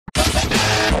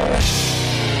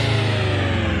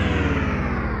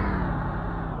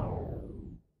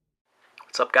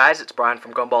up guys, it's Brian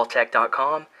from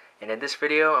GumballTech.com, and in this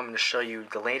video I'm going to show you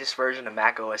the latest version of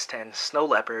Mac OS X Snow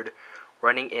Leopard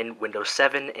running in Windows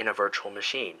 7 in a virtual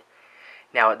machine.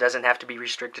 Now it doesn't have to be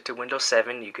restricted to Windows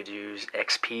 7, you could use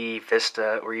XP,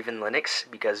 Vista, or even Linux,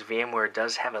 because VMware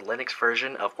does have a Linux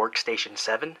version of Workstation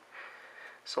 7.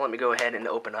 So let me go ahead and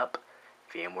open up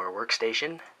VMware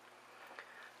Workstation.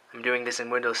 I'm doing this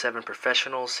in Windows 7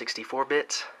 Professional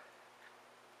 64-bit.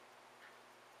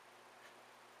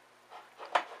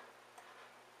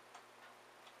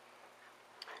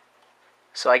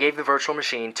 So I gave the virtual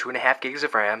machine 2.5 gigs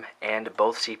of RAM and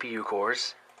both CPU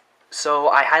cores. So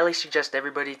I highly suggest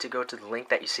everybody to go to the link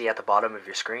that you see at the bottom of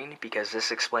your screen, because this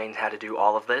explains how to do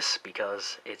all of this,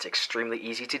 because it's extremely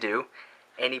easy to do.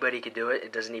 Anybody can do it.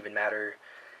 It doesn't even matter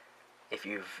if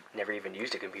you've never even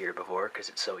used a computer before, because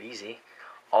it's so easy.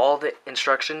 All the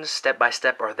instructions step by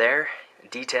step are there,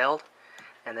 detailed,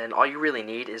 and then all you really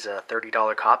need is a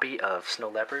 $30 copy of Snow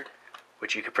Leopard,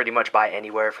 which you could pretty much buy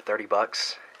anywhere for 30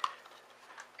 bucks.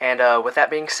 And with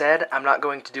that being said, I'm not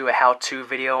going to do a how-to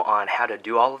video on how to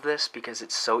do all of this because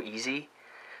it's so easy.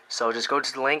 So just go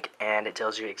to the link and it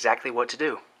tells you exactly what to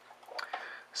do.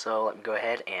 So let me go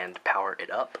ahead and power it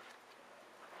up.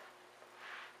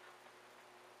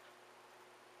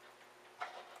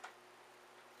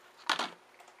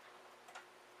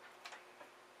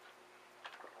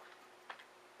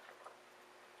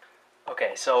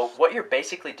 Okay, so what you're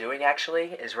basically doing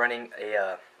actually is running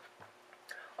a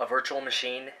virtual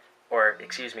machine, or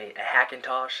excuse me, a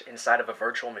Hackintosh inside of a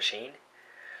virtual machine.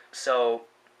 So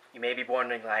you may be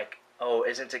wondering like, oh,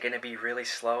 isn't it going to be really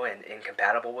slow and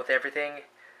incompatible with everything?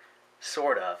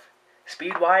 Sort of.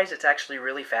 Speed-wise, it's actually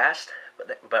really fast,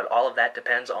 but all of that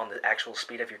depends on the actual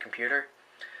speed of your computer.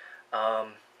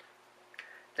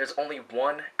 There's only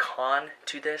one con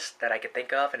to this that I could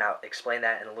think of, and I'll explain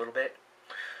that in a little bit.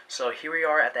 So here we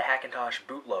are at the Hackintosh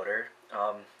bootloader.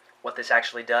 What this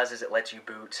actually does is it lets you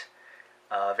boot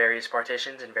various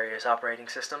partitions and various operating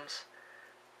systems.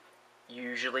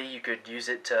 Usually you could use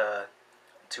it to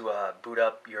boot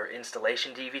up your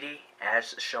installation DVD,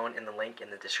 as shown in the link in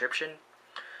the description.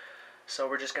 So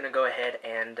we're just going to go ahead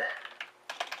and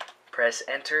press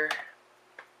enter.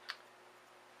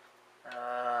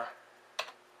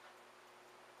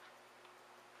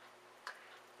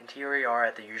 And here we are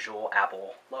at the usual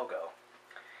Apple logo.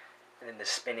 And then the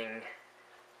spinning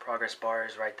progress bar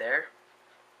is right there.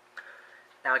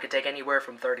 Now it could take anywhere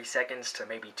from 30 seconds to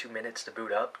maybe 2 minutes to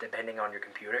boot up, depending on your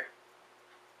computer.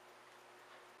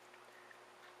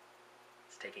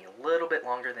 It's taking a little bit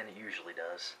longer than it usually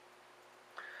does.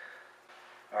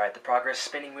 Alright, the progress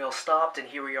spinning wheel stopped, and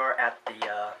here we are at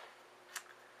the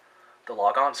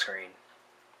log on screen.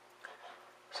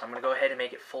 So I'm going to go ahead and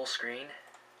make it full screen.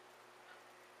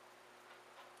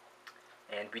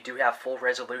 And we do have full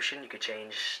resolution. You could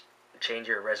change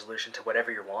your resolution to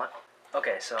whatever you want.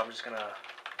 Okay, so I'm just gonna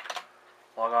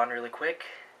log on really quick.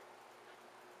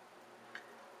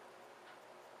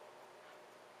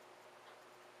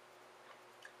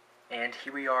 And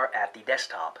here we are at the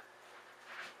desktop.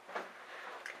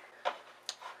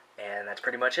 And that's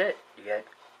pretty much it. You get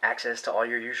access to all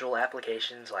your usual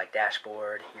applications like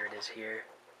dashboard. Here it is here.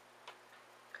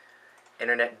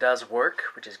 Internet does work,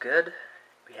 which is good.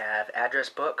 We have address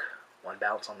book, 1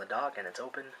 bounce on the dock and it's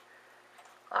open.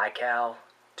 iCal,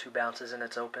 2 bounces and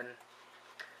it's open.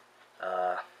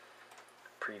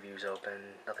 Preview's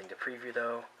open, nothing to preview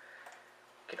though.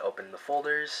 You can open the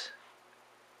folders.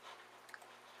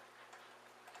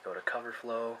 Go to cover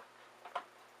flow.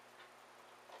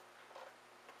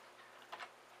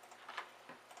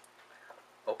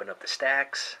 Open up the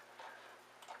stacks.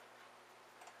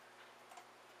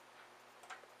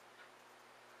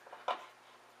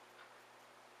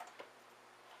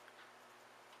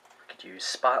 Use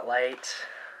Spotlight.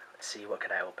 Let's see, what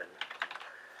can I open?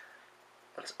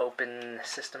 Let's open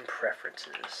System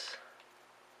Preferences.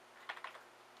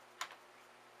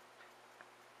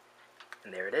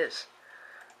 And there it is.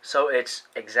 So it's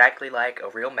exactly like a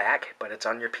real Mac, but it's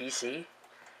on your PC,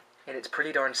 and it's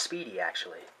pretty darn speedy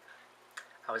actually.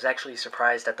 I was actually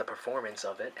surprised at the performance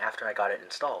of it after I got it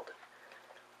installed.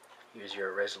 Use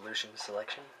your resolution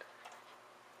selection.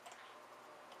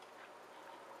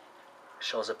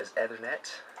 Shows up as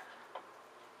Ethernet.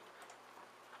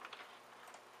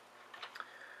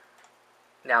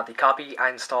 Now the copy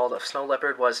I installed of Snow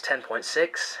Leopard was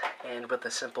 10.6, and with the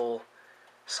simple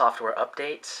software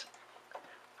updates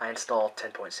I installed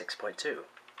 10.6.2.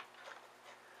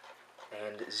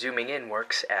 And zooming in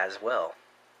works as well.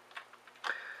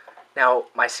 Now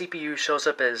my CPU shows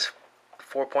up as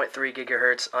 4.3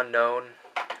 gigahertz unknown,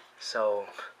 so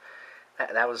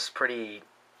that was pretty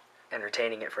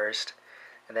entertaining at first.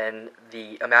 And then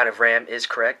the amount of RAM is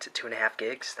correct, 2.5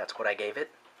 gigs. That's what I gave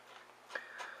it.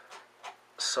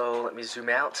 So let me zoom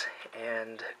out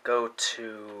and go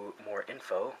to more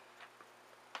info.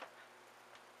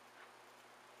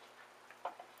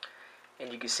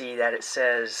 And you can see that it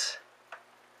says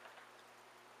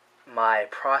my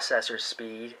processor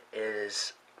speed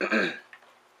is 30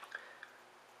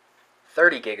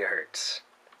 gigahertz.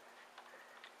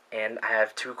 And I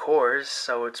have 2 cores,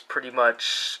 so it's pretty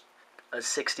much a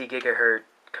 60 gigahertz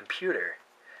computer.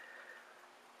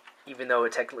 Even though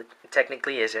it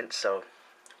technically isn't, so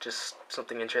just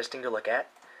something interesting to look at.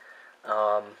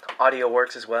 Audio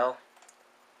works as well.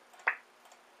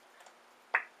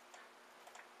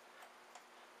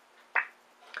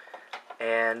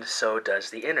 And so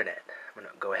does the internet. I'm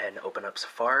going to go ahead and open up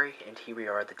Safari, and here we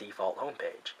are at the default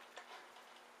homepage.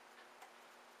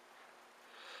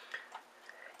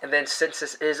 And then since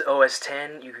this is OS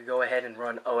 10, you could go ahead and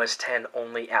run OS 10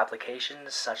 only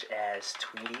applications such as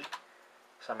Tweety.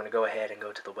 So I'm going to go ahead and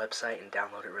go to the website and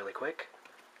download it really quick.